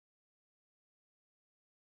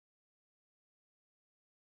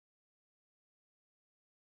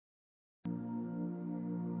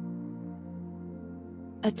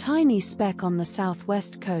A tiny speck on the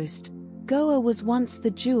southwest coast, Goa was once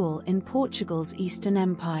the jewel in Portugal's Eastern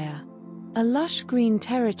Empire. A lush green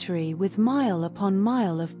territory with mile upon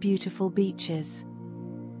mile of beautiful beaches.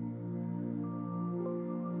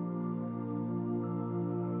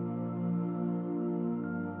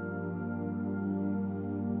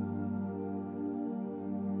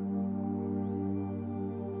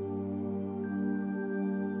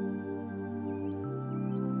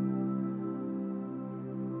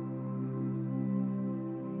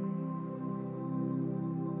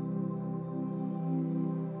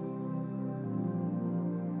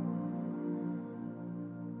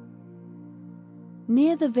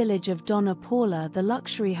 Near the village of Dona Paula, the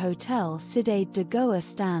luxury hotel Cidade de Goa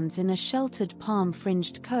stands in a sheltered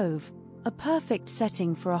palm-fringed cove, a perfect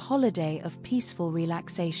setting for a holiday of peaceful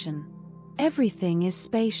relaxation. Everything is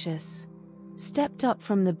spacious. Stepped up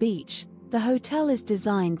from the beach, the hotel is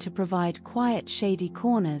designed to provide quiet shady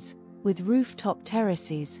corners, with rooftop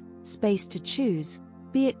terraces, space to choose,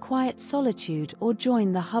 be it quiet solitude or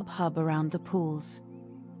join the hub around the pools.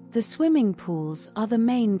 The swimming pools are the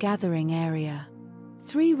main gathering area.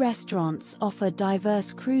 3 restaurants offer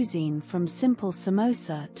diverse cuisine from simple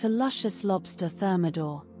samosa to luscious lobster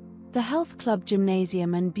thermidor. The health club,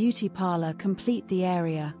 gymnasium and beauty parlor complete the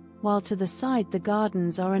area, while to the side the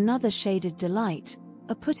gardens are another shaded delight.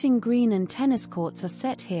 A putting green and tennis courts are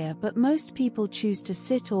set here, but most people choose to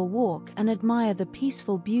sit or walk and admire the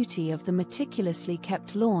peaceful beauty of the meticulously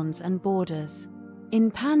kept lawns and borders. In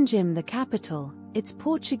Panjim, the capital, its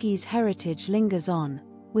Portuguese heritage lingers on,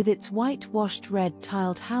 with its whitewashed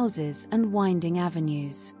red-tiled houses and winding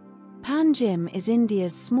avenues. Panjim is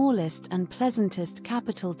India's smallest and pleasantest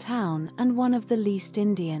capital town and one of the least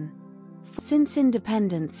Indian. Since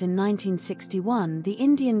independence in 1961, the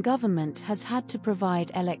Indian government has had to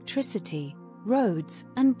provide electricity, roads,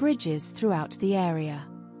 and bridges throughout the area.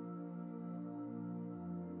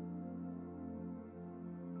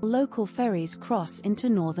 Local ferries cross into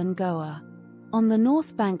northern Goa. On the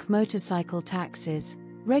north bank, motorcycle taxis,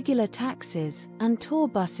 regular taxis, and tour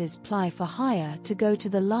buses ply for hire to go to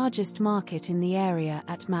the largest market in the area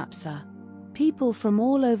at Mapsa. People from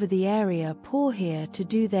all over the area pour here to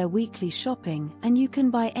do their weekly shopping, and you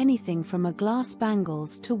can buy anything from a glass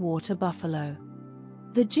bangles to water buffalo.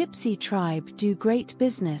 The Gypsy tribe do great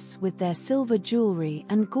business with their silver jewelry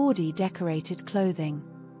and gaudy decorated clothing.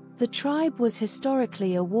 The tribe was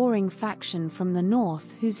historically a warring faction from the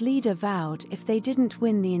north whose leader vowed if they didn't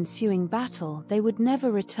win the ensuing battle they would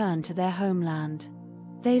never return to their homeland.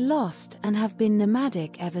 They lost and have been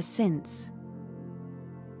nomadic ever since.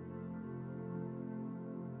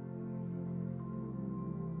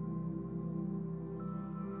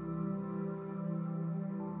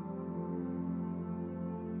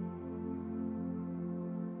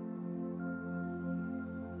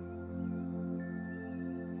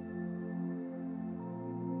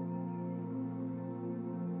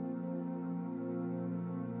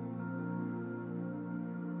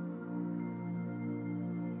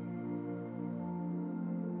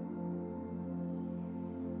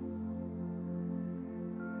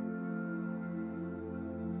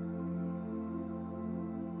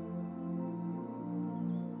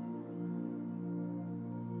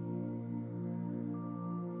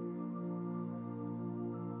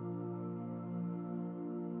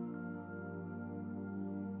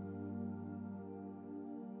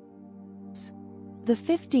 The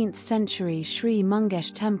 15th century Sri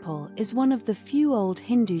Mangesh temple is one of the few old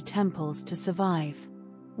Hindu temples to survive.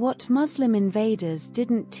 What Muslim invaders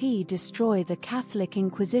didn't destroy, the Catholic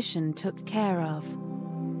Inquisition took care of.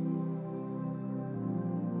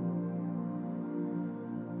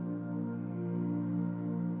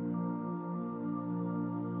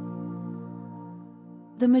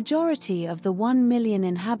 The majority of the 1 million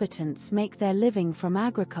inhabitants make their living from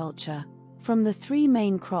agriculture, from the 3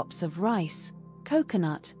 main crops of rice,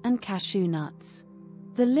 coconut, and cashew nuts.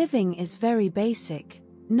 The living is very basic,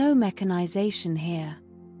 no mechanization here.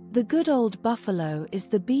 The good old buffalo is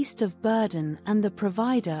the beast of burden and the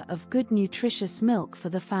provider of good nutritious milk for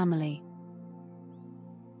the family.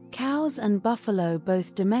 Cows and buffalo,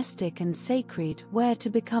 both domestic and sacred, were to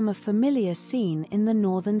become a familiar scene in the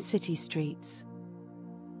northern city streets.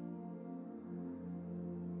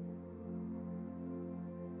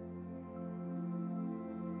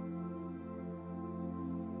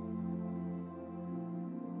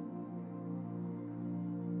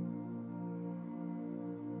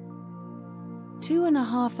 Two and a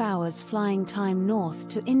half hours flying time north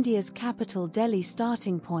to India's capital Delhi,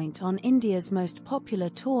 starting point on India's most popular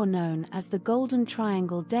tour known as the Golden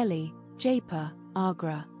Triangle: Delhi, Jaipur,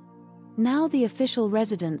 Agra. Now the official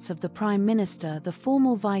residence of the Prime Minister, the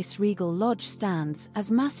formal vice-regal lodge stands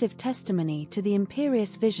as massive testimony to the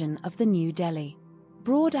imperious vision of the New Delhi.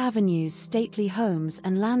 Broad avenues, stately homes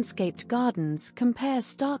and landscaped gardens compare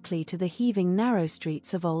starkly to the heaving narrow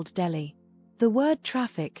streets of Old Delhi. The word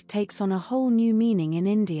traffic takes on a whole new meaning in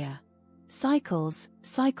India. Cycles,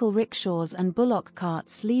 cycle rickshaws and bullock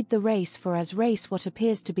carts lead the race what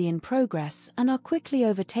appears to be in progress and are quickly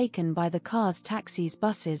overtaken by the cars, taxis,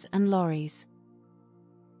 buses and lorries.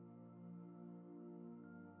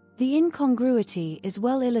 The incongruity is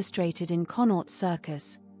well illustrated in Connaught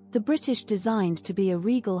Circus, the British designed to be a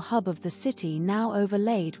regal hub of the city now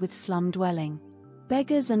overlaid with slum dwelling.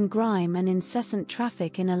 Beggars and grime and incessant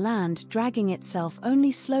traffic in a land dragging itself only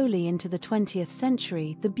slowly into the 20th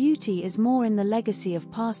century. The beauty is more in the legacy of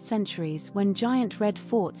past centuries when giant red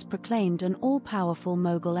forts proclaimed an all-powerful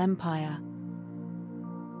Mughal empire.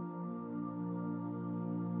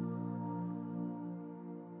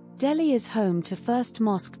 Delhi is home to first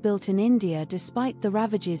mosque built in India. Despite the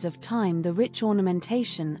ravages of time, the rich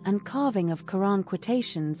ornamentation and carving of Quran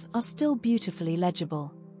quotations are still beautifully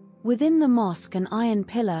legible. Within the mosque, an iron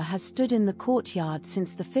pillar has stood in the courtyard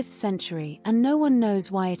since the 5th century, and no one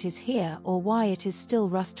knows why it is here or why it is still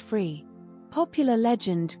rust-free. Popular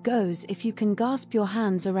legend goes, if you can gasp your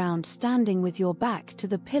hands around standing with your back to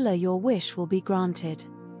the pillar, your wish will be granted.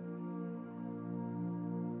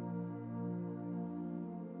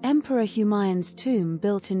 Emperor Humayun's tomb,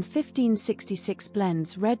 built in 1566,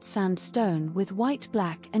 blends red sandstone with white,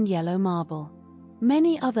 black and yellow marble.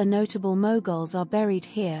 Many other notable Mughals are buried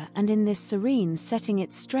here, and in this serene setting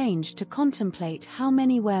it's strange to contemplate how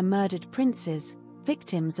many were murdered princes,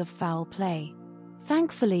 victims of foul play.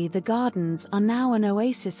 Thankfully, the gardens are now an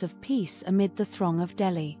oasis of peace amid the throng of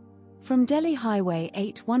Delhi. From Delhi Highway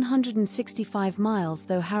 8, 165 miles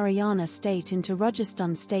though Haryana state into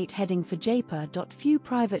Rajasthan state heading for Jaipur. Few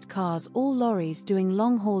private cars, all lorries doing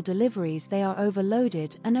long-haul deliveries. They are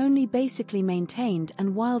overloaded and only basically maintained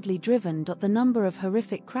and wildly driven. The number of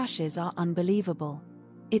horrific crashes are unbelievable.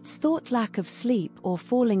 It's thought lack of sleep or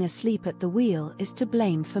falling asleep at the wheel is to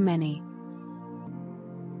blame for many.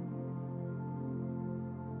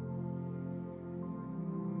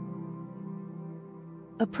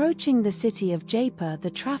 Approaching the city of Jaipur,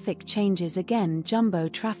 the traffic changes again. Jumbo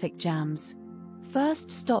traffic jams.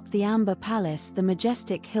 First stop the Amber Palace, the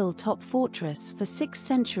majestic hill-top fortress, for 6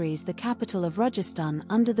 centuries the capital of Rajasthan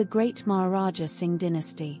under the great Maharaja Singh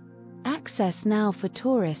dynasty. Access now for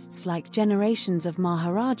tourists like generations of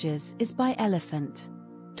Maharajas is by elephant.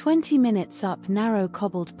 20 minutes up narrow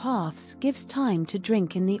cobbled paths gives time to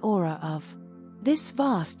drink in the aura of this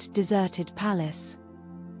vast deserted palace.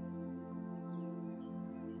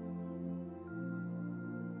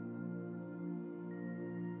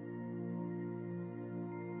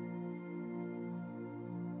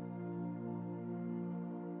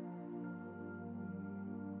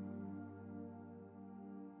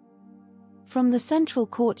 From the central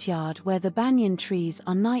courtyard where the banyan trees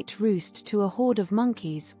are night roost to a horde of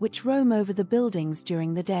monkeys which roam over the buildings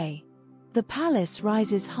during the day. The palace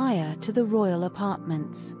rises higher to the royal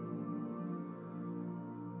apartments.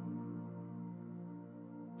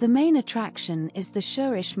 The main attraction is the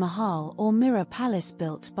Shirish Mahal or mirror palace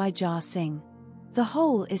built by Jar Singh. The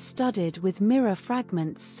whole is studded with mirror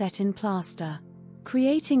fragments set in plaster,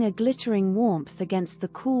 creating a glittering warmth against the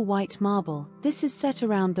cool white marble. This is set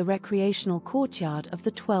around the recreational courtyard of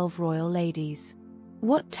the 12 royal ladies.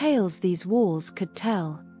 What tales these walls could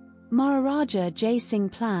tell! Maharaja Jai Singh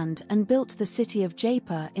planned and built the city of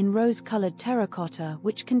Jaipur in rose-colored terracotta,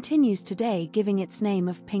 which continues today, giving its name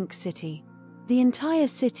of Pink City. The entire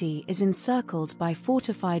city is encircled by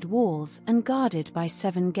fortified walls and guarded by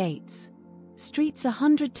 7 gates. Streets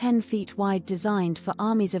 110 feet wide designed for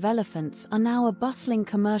armies of elephants are now a bustling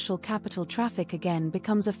commercial capital. Traffic again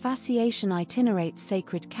becomes a fascination. Itinerates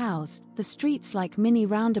sacred cows. The streets like mini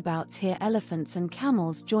roundabouts here. Elephants and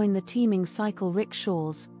camels join the teeming cycle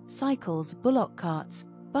rickshaws, cycles, bullock carts,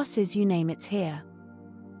 buses, you name it's here.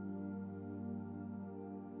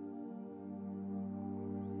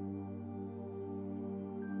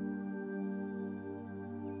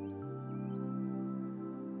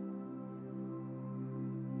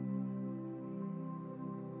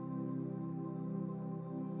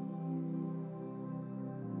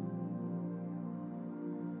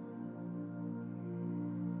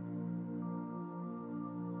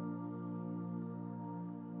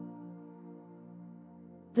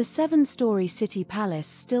 The 7-story city palace,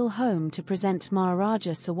 still home to present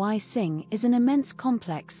Maharaja Sawai Singh, is an immense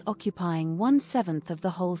complex occupying 1/7 of the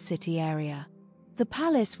whole city area. The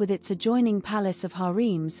palace with its adjoining Palace of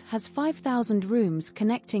Harems has 5,000 rooms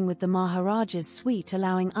connecting with the Maharaja's suite,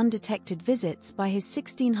 allowing undetected visits by his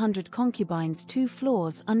 1,600 concubines. 2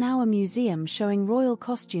 floors are now a museum showing royal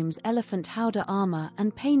costumes, elephant howdah armor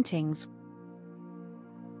and paintings.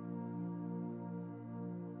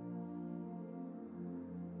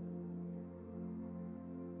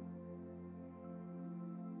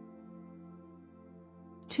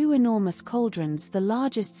 Two enormous cauldrons, the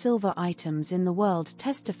largest silver items in the world,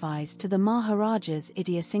 testifies to the Maharaja's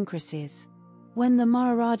idiosyncrasies. When the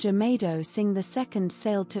Maharaja Madho Singh II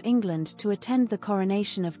sailed to England to attend the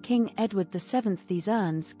coronation of King Edward VII, these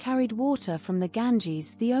urns carried water from the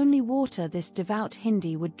Ganges, the only water this devout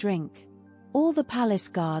Hindi would drink. All the palace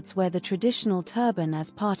guards wear the traditional turban as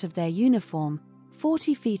part of their uniform.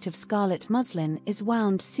 40 feet of scarlet muslin is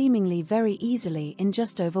wound seemingly very easily in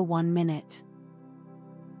just over 1 minute.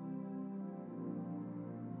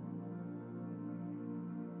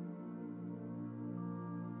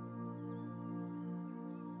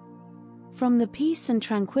 From the peace and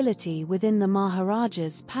tranquility within the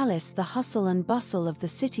Maharaja's palace, the hustle and bustle of the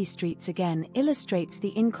city streets again illustrates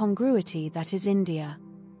the incongruity that is India.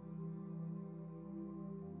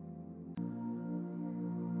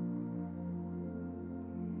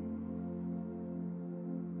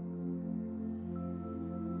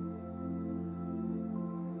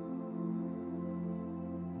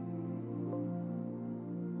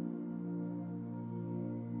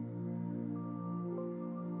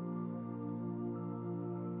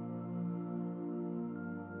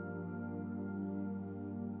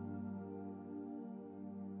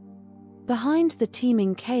 Behind the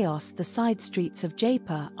teeming chaos, the side streets of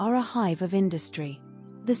Jaipur are a hive of industry.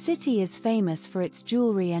 The city is famous for its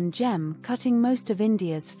jewelry and gem cutting. Most of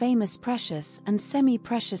India's famous precious and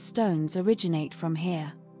semi-precious stones originate from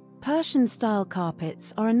here. Persian-style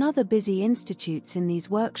carpets are another busy institutes in these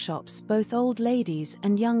workshops. Both old ladies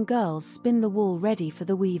and young girls spin the wool ready for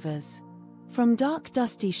the weavers. From dark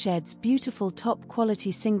dusty sheds, beautiful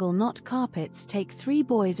top-quality single-knot carpets take 3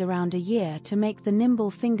 boys around a year to make. The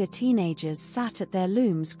nimble-finger teenagers sat at their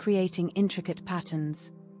looms creating intricate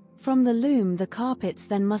patterns. From the loom, the carpets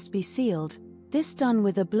then must be sealed, this done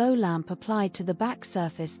with a blow lamp applied to the back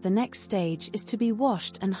surface. The next stage is to be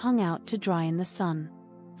washed and hung out to dry in the sun.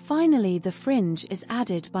 Finally, the fringe is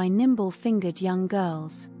added by nimble-fingered young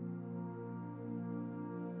girls.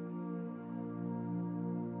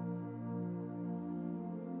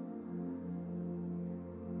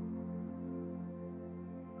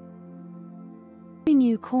 Every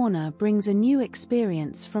new corner brings a new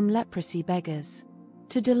experience from leprosy beggars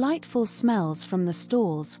to delightful smells from the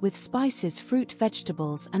stalls with spices, fruit,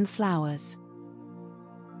 vegetables and flowers.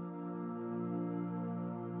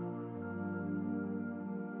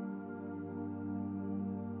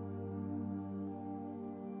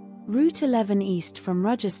 Route 11 east from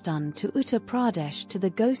Rajasthan to Uttar Pradesh to the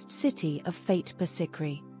ghost city of Fatehpur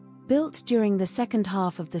Sikri. Built during the second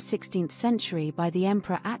half of the 16th century by the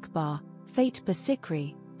Emperor Akbar, Fatehpur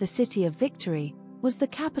Sikri, the city of victory, was the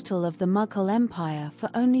capital of the Mughal Empire for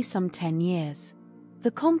only some 10 years.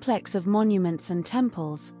 The complex of monuments and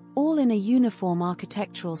temples, all in a uniform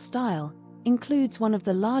architectural style, includes one of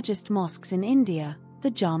the largest mosques in India,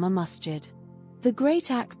 the Jama Masjid. The great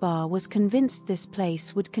Akbar was convinced this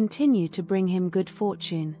place would continue to bring him good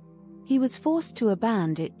fortune. He was forced to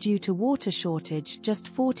abandon it due to water shortage just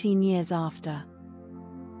 14 years after.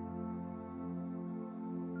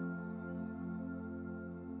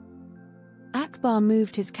 Akbar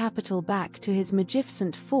moved his capital back to his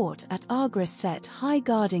magnificent fort at Agra, set high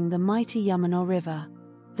guarding the mighty Yamuna River.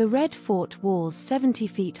 The red fort walls 70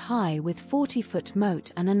 feet high with 40-foot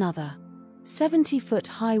moat, and another 70-foot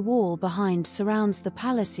high wall behind surrounds the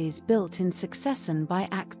palaces built in succession by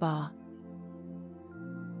Akbar.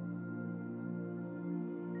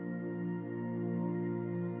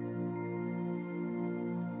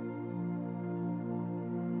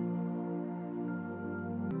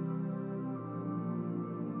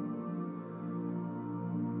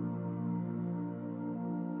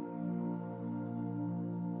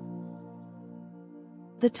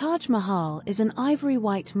 The Taj Mahal is an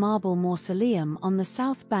ivory-white marble mausoleum on the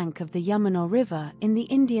south bank of the Yamuna River in the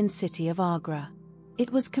Indian city of Agra.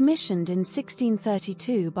 It was commissioned in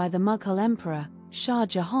 1632 by the Mughal Emperor, Shah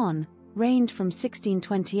Jahan, reigned from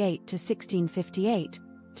 1628 to 1658,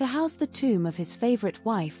 to house the tomb of his favorite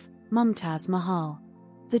wife, Mumtaz Mahal.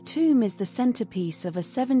 The tomb is the centerpiece of a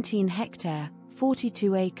 17-hectare,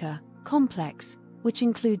 42-acre complex, which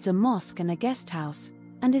includes a mosque and a guest house,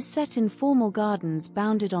 and is set in formal gardens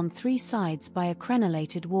bounded on 3 sides by a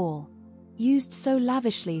crenellated wall. used so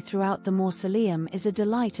lavishly throughout the mausoleum is a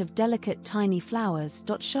delight of delicate tiny flowers.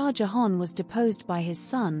 Shah Jahan was deposed by his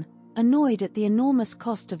son, annoyed at the enormous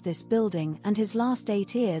cost of this building, and his last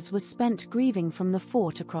 8 years was spent grieving from the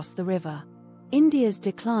fort across the river. India's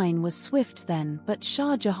decline was swift then, but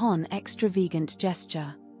Shah Jahan's extravagant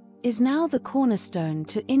gesture is now the cornerstone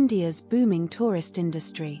to India's booming tourist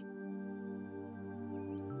industry.